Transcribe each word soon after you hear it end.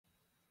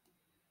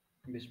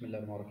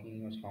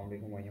बिस्मिल्लाहिर्रहमानिर्रहीम। अस्सलाम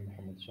वालेकुम। मैं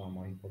मोहम्मद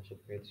उसामा, आप सब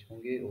कैसे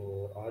होंगे।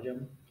 और आज हम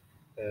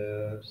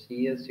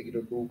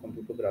CS602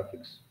 कंप्यूटर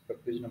ग्राफिक्स का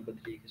क्विज़ नंबर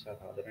 3 के साथ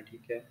हाजिर हैं,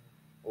 ठीक है।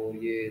 और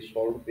ये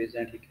सॉल्व क्विज़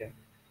हैं, ठीक है।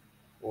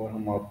 और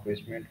हम आपको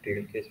इसमें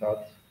डिटेल के साथ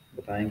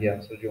बताएंगे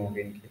आंसर जो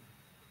होंगे इनके।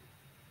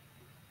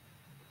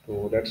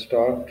 तो लेट्स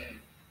स्टार्ट।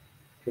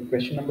 जो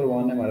क्वेश्चन नंबर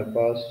 1 है हमारे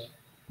पास,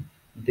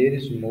 there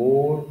is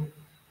more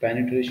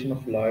penetration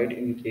of light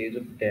in case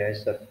of dash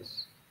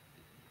surface.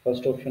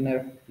 First option है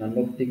नन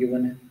ऑफ द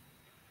गिवन है।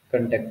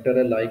 कंडक्टर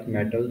है like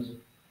metals,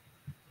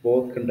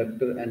 both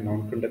conductor and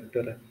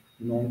non-conductor है।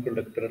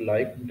 non-conductor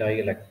like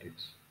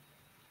dielectrics।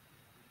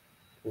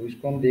 तो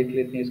इसको हम देख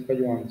लेते हैं, इसका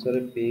जो आंसर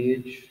है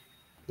पेज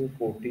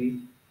 240।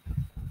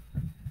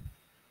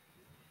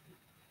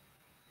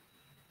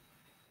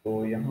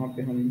 तो यहाँ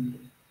पे हम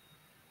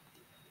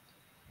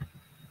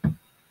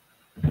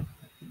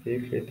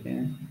देख लेते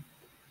हैं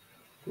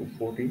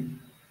 240।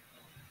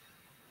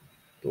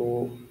 तो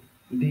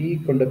the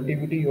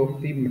conductivity of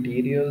the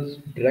materials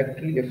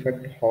directly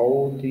affect how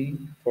the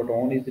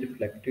photon is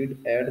reflected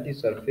at the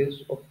surface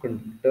of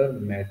conductor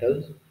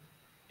metals,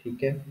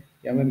 ठीक है।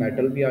 यहाँ में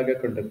मेटल भी आ गया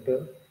conductor.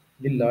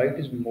 The light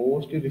is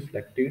mostly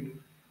reflected,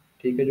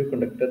 ठीक है, जो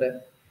कंडक्टर है।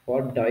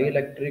 For die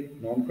electric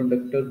non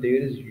conductor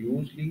there is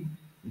usually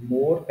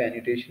more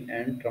penetration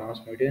and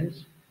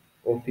transmittance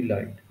of the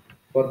light.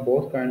 For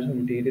both kinds of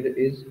material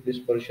is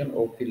dispersion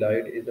of the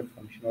light is a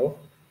function of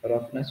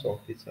roughness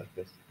of the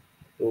surface.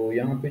 तो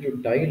यहाँ पे जो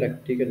die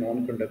electric है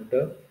non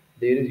conductor,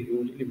 there is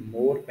usually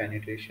more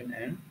penetration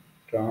and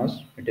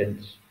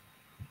transmittance.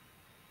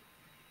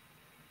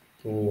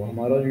 तो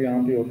हमारा जो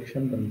यहाँ पे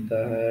ऑप्शन बनता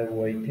है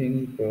वो I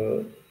think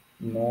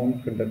non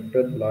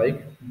conductor like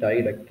die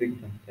electric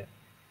बनता है।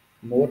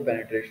 मोर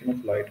पेनिट्रेशन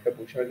ऑफ लाइट का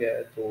पूछा गया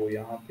है, तो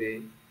यहाँ पे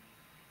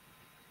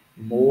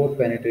मोर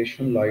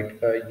पेनिट्रेशन लाइट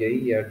का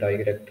यही है, डाई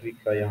इलेक्ट्रिक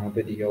का यहाँ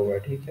पे दिया हुआ है,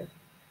 ठीक है।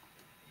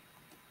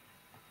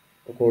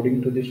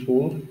 According to this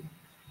rule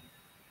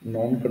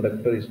non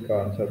conductor इसका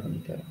आंसर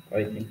बनता है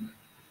आई थिंक।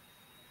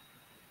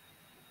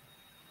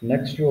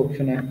 नेक्स्ट जो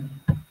ऑप्शन है,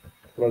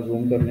 थोड़ा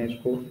जूम कर लें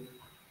इसको।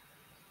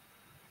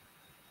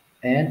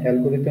 An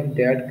algorithm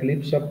that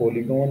clips a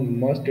polygon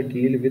must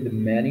deal with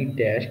many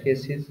dash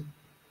cases.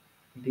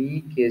 The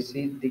case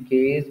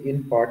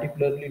in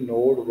particularly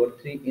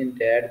noteworthy in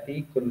that the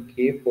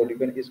concave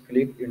polygon is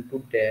clipped into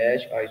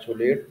dash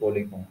isolate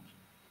polygons,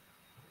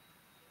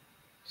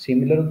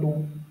 similar to,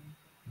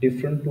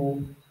 different to,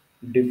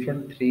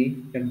 different three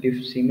and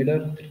similar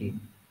three,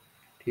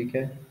 ठीक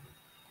है।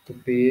 तो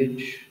page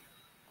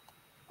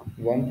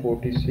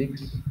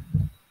 146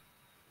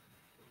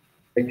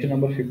 section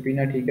number 15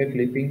 है, ठीक है।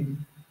 Clipping,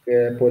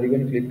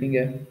 polygon clipping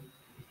है।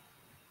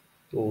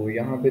 तो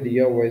यहाँ पे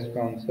दिया हुआ है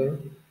इसका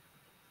आंसर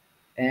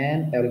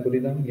एन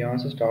एल्गोरिदम, यहाँ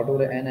से स्टार्ट हो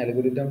रहा है। N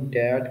algorithm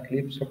that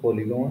clips a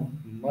polygon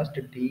must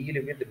deal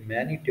with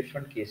many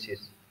different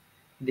cases.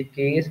 The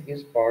case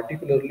is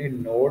particularly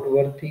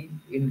noteworthy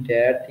in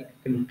that the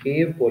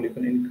concave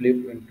polygon is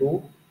clipped into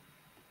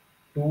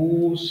two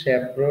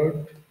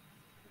separate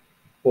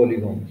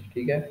polygons,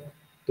 ठीक है।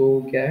 तो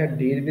क्या है,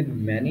 deal with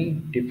many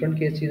different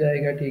cases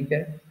आएगा, ठीक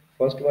है।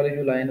 First वाली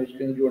जो लाइन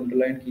उसके अंदर जो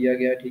अंडरलाइन किया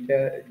गया, ठीक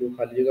है, जो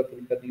खाली जगह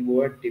फिल करनी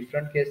वो है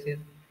डिफरेंट केसेस।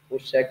 और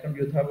सेकंड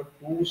जो था वो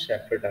टू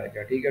सेपरेट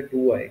आएगा, ठीक है,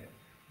 टू आएगा,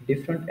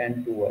 डिफरेंट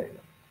एंड टू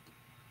आएगा।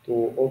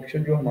 तो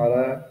ऑप्शन जो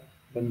हमारा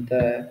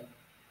बनता है,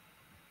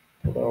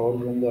 थोड़ा और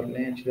जूम कर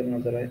लें अच्छी तरह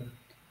नजर आए।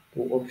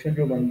 तो ऑप्शन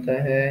जो बनता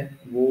है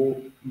वो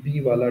बी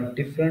वाला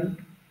डिफरेंट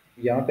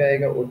यहाँ पे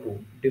आएगा, और टू,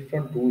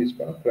 डिफरेंट टू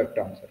इसका करेक्ट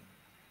आंसर।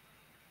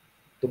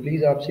 तो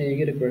प्लीज़ आपसे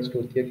यही रिक्वेस्ट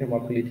होती है कि हम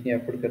आपके लिए इतनी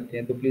एफर्ट करते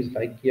हैं, तो प्लीज़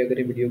लाइक किया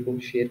करें, वीडियो को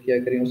शेयर किया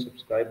करें और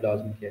सब्सक्राइब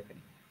लाजमी किया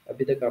करें।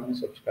 अभी तक आपने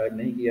सब्सक्राइब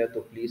नहीं किया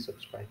तो प्लीज़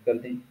सब्सक्राइब कर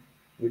दें,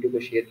 वीडियो को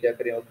शेयर किया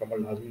करें और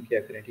कमेंट लाजमी किया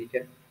करें, ठीक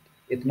है।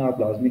 इतना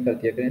आप लाजमी कर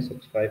दिया करें,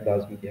 सब्सक्राइब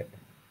लाजमी किया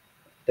करें।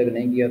 तक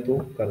नहीं किया तो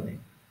कर दें।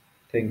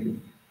 Thank you.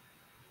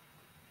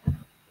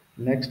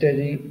 नेक्स्ट है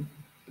जी,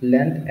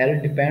 length L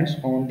depends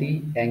on the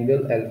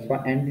angle alpha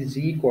and the z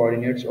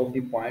coordinates of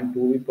the point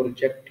to be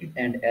projected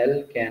and L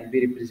can be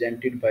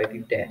represented by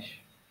the dash।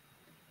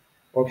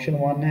 Option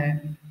one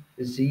है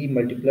z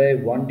multiply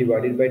one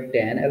divided by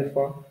tan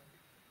alpha,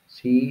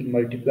 C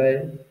multiply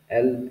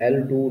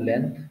L two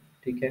length,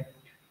 ठीक है।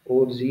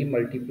 और z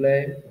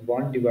multiply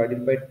one divided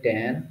by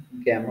ten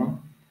gamma,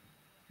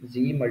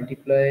 z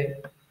multiply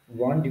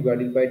one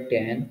divided by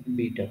tan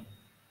beta.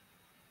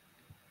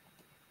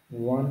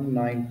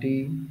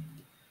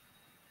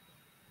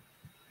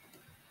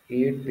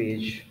 198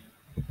 page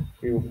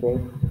के ऊपर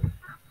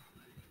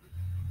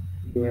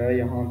जो है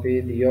यहाँ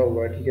पे दिया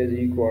हुआ है, ठीक है,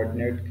 जी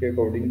कोऑर्डिनेट के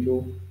अकॉर्डिंग जो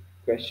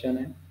क्वेश्चन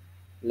है।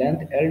 Length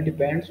L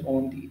depends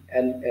on the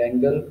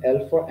angle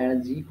alpha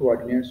and ji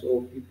coordinates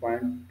of the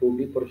point to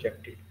be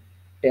projected.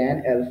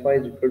 tan alpha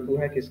is equal to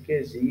है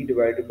किसके, z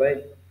डिवाइडेड बाय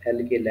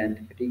L के लेंथ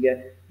के, ठीक है।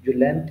 जो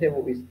लेंथ है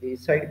वो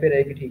इस साइड पे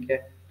रहेगी, ठीक है।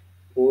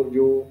 और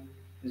जो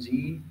z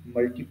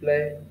multiply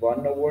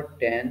one over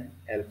tan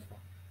alpha,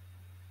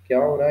 क्या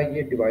हो रहा है,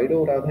 ये डिवाइड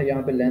हो रहा था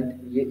यहाँ पे लेंथ,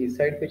 ये इस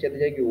साइड पे चली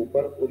जाएगी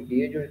ऊपर और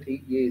ये जो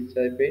थी ये इस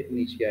साइड पे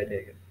नीचे आ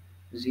जाएगा।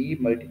 जी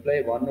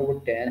मल्टीप्लाई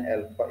 1/10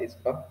 अल्फा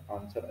इसका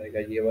आंसर आएगा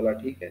ये वाला,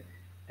 ठीक है।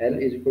 L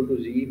is equal to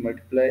ji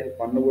multiply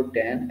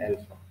 1/10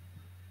 alpha.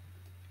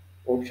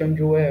 Option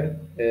जो है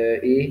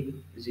ए,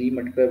 जी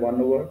मल्टीप्लाई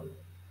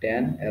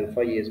 1/10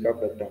 अल्फा, ये इसका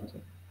करेक्ट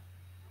आंसर।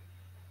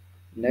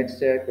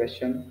 नेक्स्ट है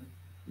question,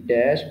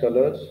 dash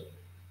colours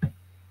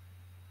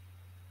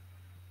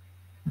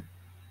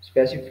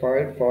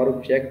specified for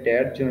object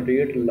that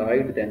generate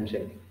light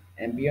themselves।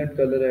 Ambient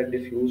colour है,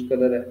 डिफ्यूज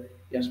कलर है,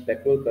 या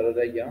स्पेकुलर कलर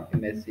है, या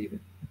इमेसिव है।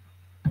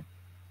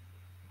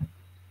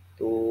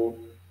 तो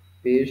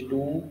पेज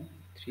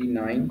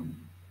 239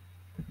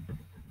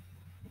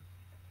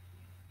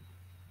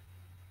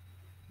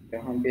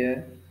 यहाँ पे है,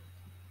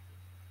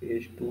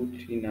 पेज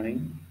 239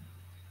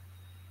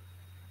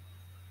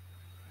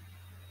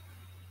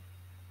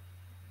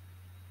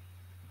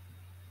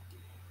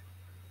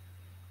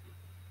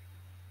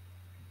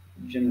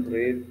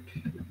 जनरेट,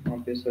 यहाँ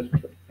पे सर्च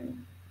करते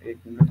हैं, एक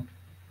मिनट।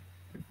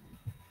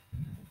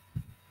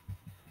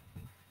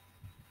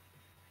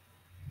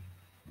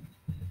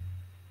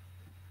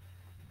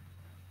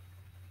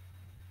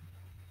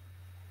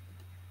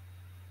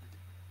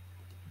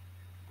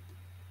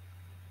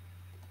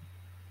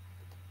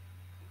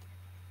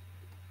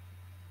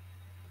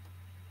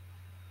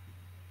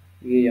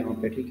 ये यहाँ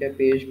पे ठीक है,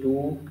 पेज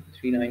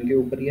 239 के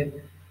ऊपर ही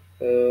है।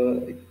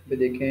 पे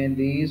देखें,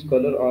 these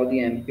color are the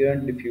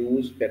ambient,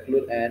 diffuse, specular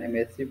and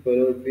emissive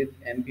color with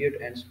ambient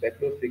and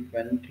specular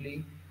frequently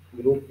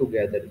grouped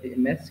together। The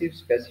emissive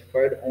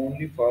specified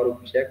only for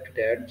object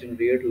that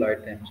generate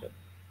light themselves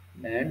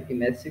and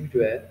emissive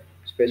जो है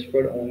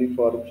specified only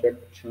for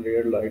object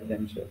generate light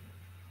themselves।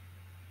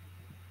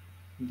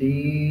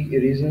 The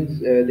reasons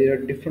there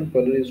are different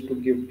colors to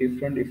give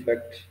different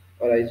effects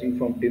arising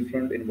from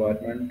different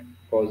environment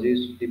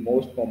causes। The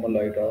most common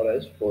light are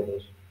as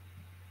follows।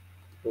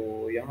 तो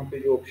यहाँ पे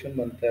जो option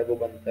बनता है वो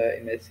बनता है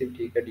इमेसिव,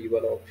 ठीक है, डी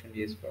वाला ऑप्शन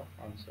ये इसका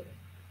आंसर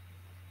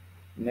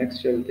है।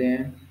 नेक्स्ट चलते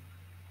हैं,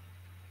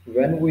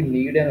 when we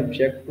need an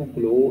object to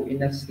glow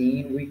in a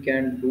scene we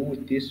can do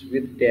this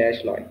with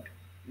dash light,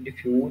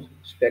 diffuse,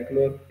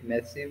 specular,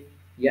 emissive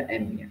या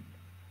ambient।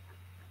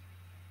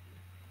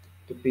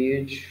 तो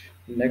पेज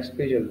नेक्स्ट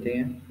पे चलते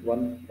हैं,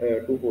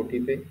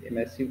 240 पे,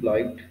 emissive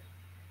light.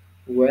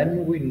 When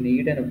we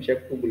need an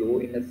object to glow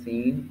in a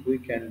scene we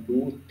can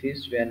do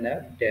this when a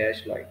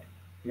dash light,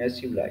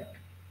 massive light।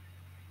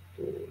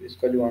 तो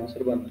इसका जो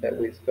answer बनता है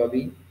वो इसका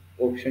भी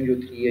ऑप्शन जो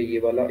 3 है ये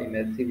वाला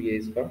इमेसिव, ये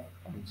इसका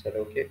आंसर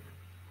है। ओके,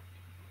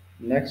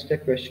 नेक्स्ट है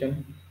question,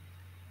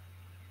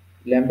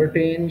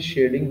 Lambertian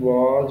shading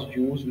was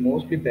used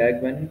mostly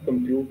back when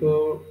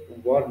computers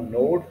were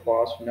not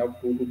fast enough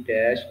to do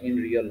dash in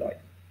real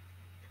life।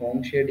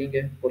 Form shading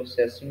है,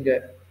 प्रोसेसिंग है,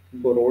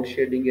 बोरोड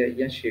शेडिंग है,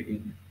 या शेडिंग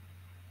है,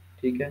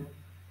 ठीक है।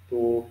 तो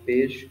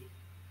पेज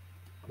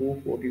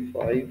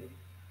 245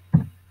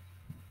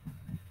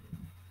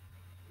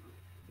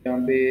 यहाँ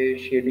पे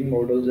शेडिंग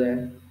मॉडल्स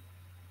हैं,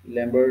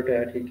 लैम्बर्ट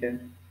है, ठीक है।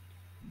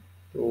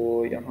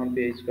 तो यहाँ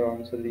पे इसका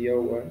आंसर दिया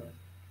हुआ है,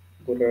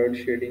 बोराइड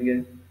शेडिंग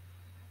है।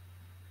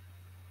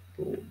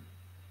 तो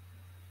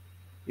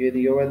ये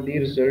दिया हुआ है, the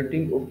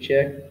resulting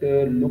object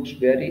looks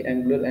very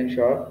angular and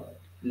sharp.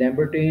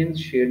 Lambertian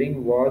shading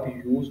was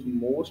used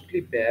mostly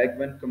back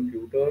when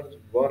computers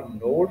were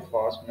not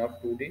fast enough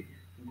to do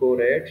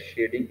Gorad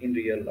shading in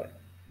real life।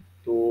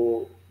 तो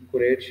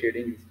Gorad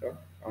shading इसका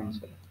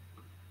answer है।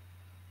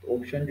 तो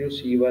ऑप्शन जो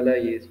सी वाला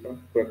है ये इसका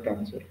correct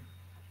answer है।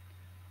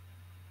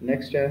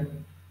 नेक्स्ट है,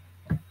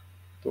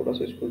 थोड़ा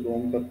सा इसको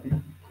जूम करते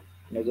हैं,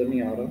 नज़र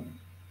नहीं आ रहा।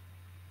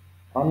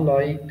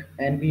 Unlike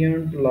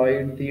ambient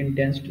light, the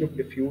intensity of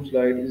diffuse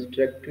light is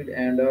directed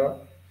and a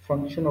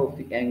function of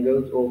the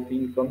angles of the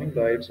incoming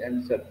lights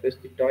and surface।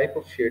 The type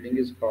of shading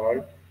is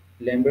called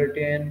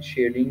Lambertian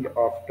shading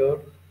after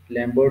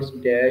Lambert's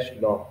dash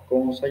law।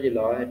 कौन सा ये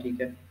law है,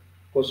 ठीक है,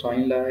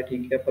 cosine law है,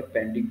 ठीक है,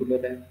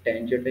 perpendicular है,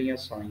 टेंजेंट है, या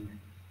साइन है।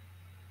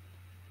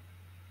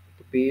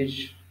 तो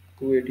पेज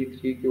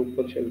 283 के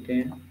ऊपर चलते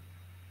हैं,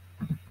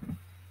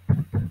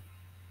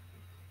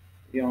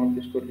 यहाँ पे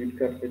इसको रीड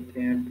कर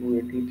लेते हैं,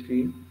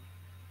 283।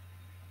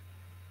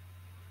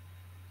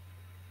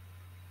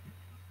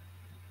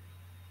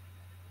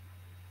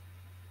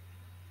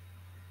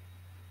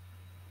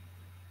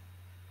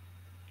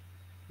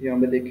 यहाँ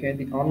पे देखें,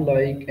 the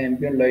unlike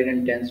ambient light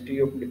intensity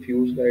of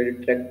diffuse light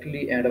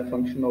directly and a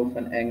function of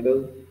an angle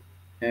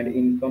and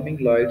incoming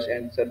lights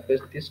and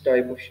surface। This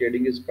type of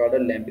shading is called a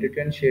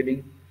Lambertian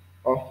shading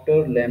after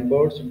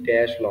Lambert's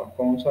dash law।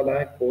 कौन सा law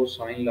है,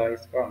 cosine law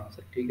इसका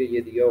answer, ठीक है,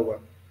 ये दिया हुआ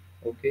है।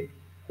 Okay,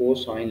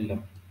 cosine law.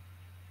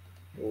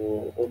 तो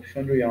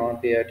ऑप्शन जो यहाँ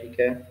पे है, ठीक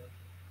है,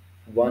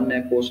 1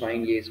 है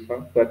कोसाइन, ये इसका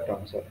करेक्ट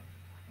आंसर है।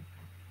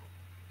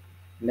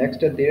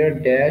 नेक्स्ट है, there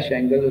dash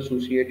angle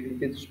associated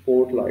with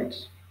spot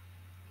lights.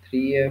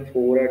 3 है,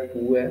 4 है,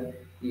 2 है,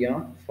 या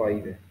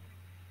 5 है।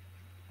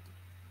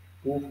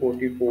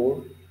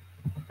 244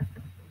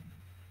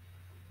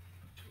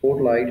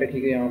 स्पॉट लाइट है,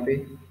 ठीक है। यहाँ पे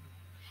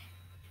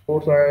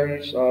spot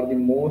lights are the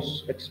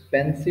most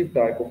expensive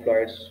type of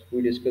lights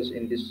we discuss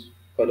in this,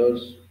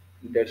 colors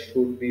that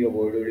should be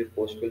avoided if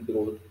possible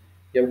because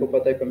ये आपको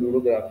पता है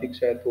कंप्यूटर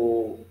ग्राफिक्स है तो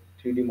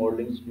 3D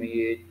मॉडलिंग्स में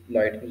ये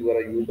लाइटिंग्स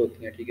वगैरह यूज़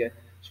होती हैं, ठीक है।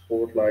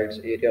 स्पॉट लाइट्स,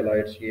 एरिया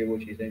लाइट्स, ये वो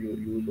चीज़ें जो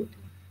यूज़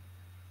होती हैं।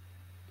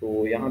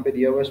 तो यहाँ पे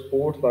दिया हुआ है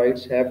sport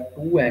lights have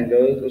two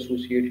angles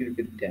associated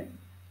with them.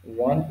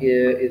 One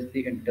is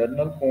the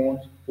internal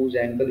cons whose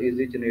angle is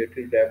the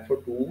generated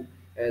referred to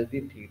as the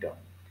theta।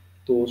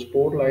 तो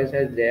sport lights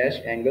has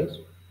dash angles,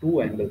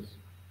 two angles.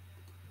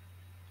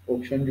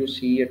 Option जो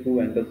सी है,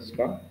 two angles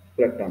का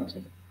correct answer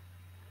है।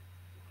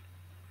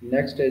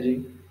 Next है जी,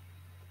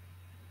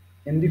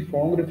 in the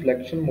Phong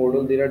reflection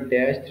model there are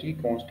dash three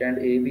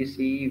constant a b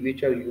c which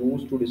are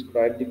used to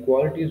describe the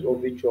qualities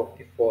of which of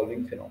the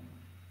following phenomena: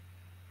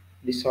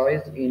 the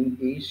size in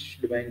each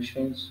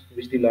dimensions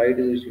which the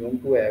light is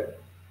assumed to have,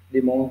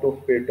 the amount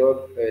of crater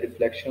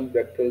reflection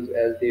vectors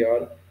as they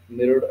are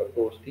mirrored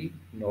across the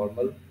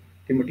normal,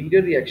 the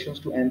material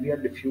reactions to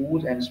ambient,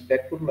 diffuse, and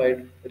spectral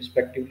light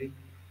respectively,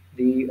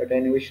 the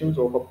attenuations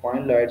of a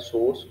point light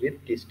source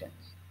with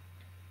distance।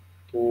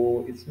 तो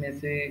इसमें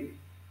से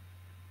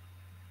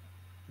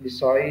the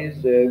size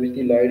which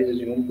the light is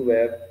assumed to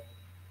have,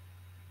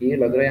 ये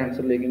लग रहा है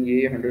answer, लेकिन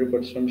ये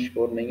 100%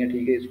 sure नहीं है,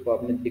 ठीक है। इसको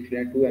आपने देख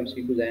लेना, 2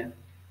 MCQs हैं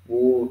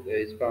वो,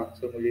 इसका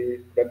आंसर मुझे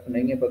करेक्ट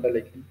नहीं है पता,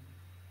 लेकिन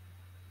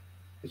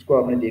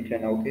इसको आपने देख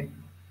लेना, ओके।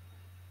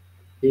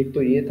 एक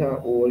तो ये था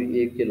और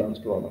एक ये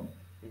लास्ट वाला।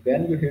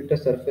 When you hit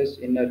a surface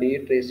in a ray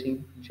tracing,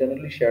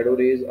 generally shadow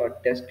rays are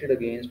tested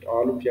against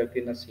all objects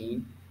in a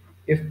scene.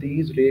 If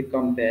these rays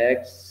come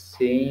back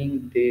saying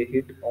they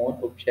hit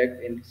on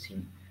object in the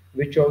scene,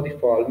 which of the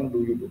following do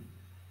you do?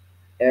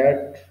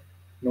 Add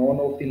none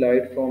of the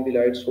light from the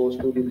light source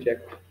to the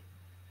object.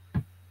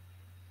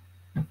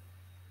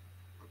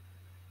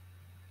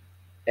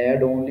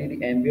 Add only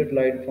the ambient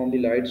light from the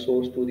light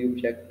source to the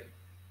object.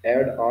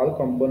 Add all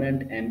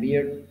component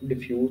ambient,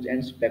 diffuse,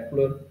 and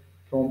specular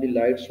from the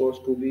light source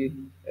to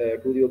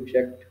the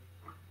object.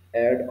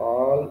 Add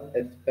all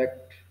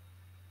aspect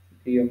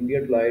the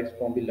ambient lights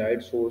from the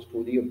light source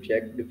to the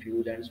object,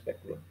 diffuse and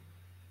specular।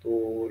 तो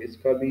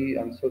इसका भी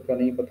answer का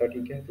नहीं पता,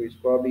 ठीक है। तो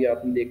इसको अभी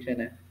आपने देख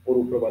लेना है और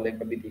ऊपर वाले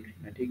का भी देख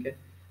लेना है, ठीक है।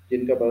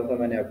 जिनका पता था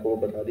मैंने आपको वो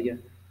बता दिया।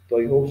 तो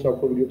आई होप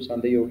आपको वीडियो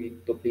पसंद आई होगी,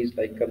 तो प्लीज़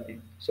लाइक कर दें,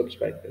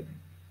 सब्सक्राइब कर दें।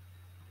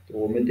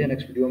 तो मिलते हैं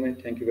नेक्स्ट वीडियो में।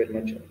 थैंक यू वेरी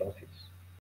मच, अल्लाह हाफिज़।